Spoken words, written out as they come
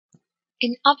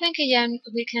In OpenKM,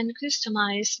 we can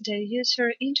customize the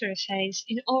user interface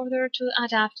in order to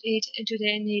adapt it to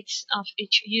the needs of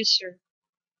each user.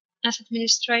 As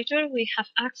administrator, we have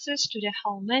access to the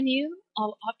Home menu,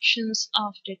 all options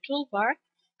of the toolbar,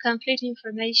 complete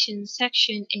information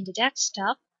section in the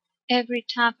desktop, every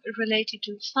tab related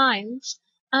to files,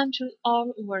 and to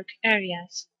all work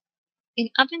areas.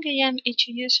 In OpenKM, each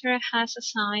user has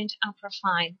assigned a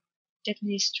profile. The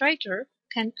administrator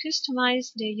can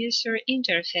customize the user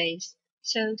interface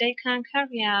so they can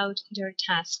carry out their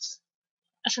tasks.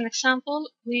 As an example,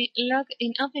 we log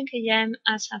in OpenKM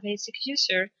as a basic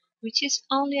user, which is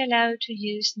only allowed to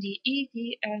use the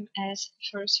EDMS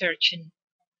for searching.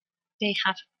 They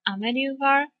have a menu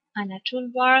bar and a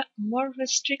toolbar more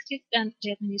restricted than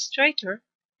the administrator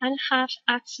and have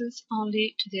access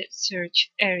only to the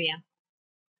search area.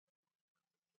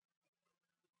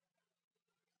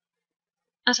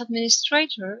 As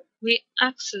administrator, we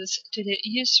access to the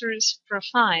user's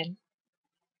profile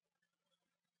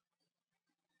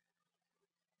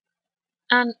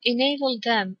and enable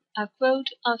them a quote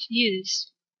of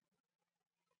use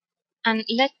and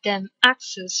let them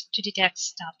access to the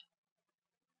desktop.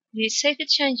 We save the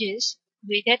changes,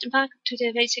 we get back to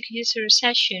the basic user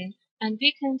session, and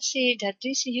we can see that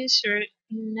this user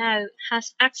now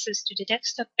has access to the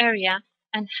desktop area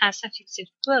and has a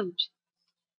fixed quote.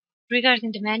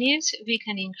 Regarding the menus, we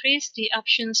can increase the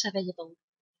options available.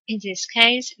 In this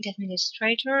case, the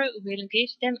administrator will give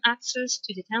them access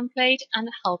to the template and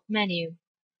help menu.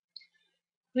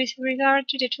 With regard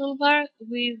to the toolbar,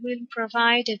 we will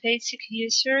provide the basic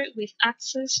user with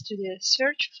access to the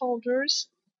search folders,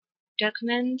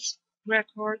 documents,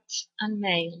 records, and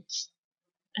mails.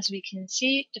 As we can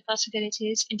see, the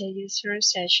possibilities in the user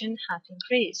session have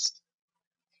increased.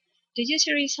 The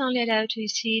user is only allowed to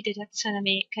see the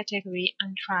taxonomy, category,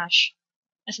 and trash.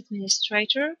 As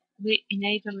administrator, we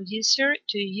enable user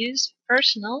to use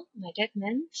personal My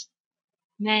Documents,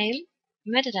 mail,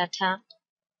 metadata,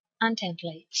 and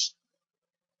templates.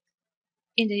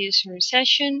 In the user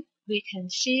session, we can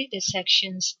see the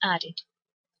sections added.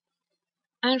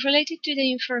 And related to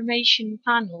the information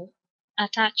panel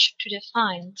attached to the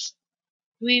files,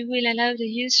 we will allow the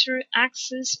user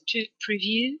access to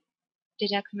preview the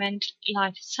document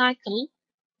life cycle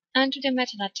and to the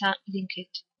metadata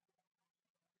linked.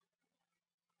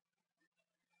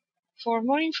 For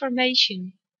more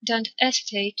information, don't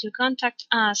hesitate to contact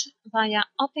us via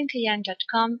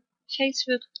openkm.com,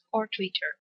 Facebook, or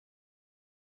Twitter.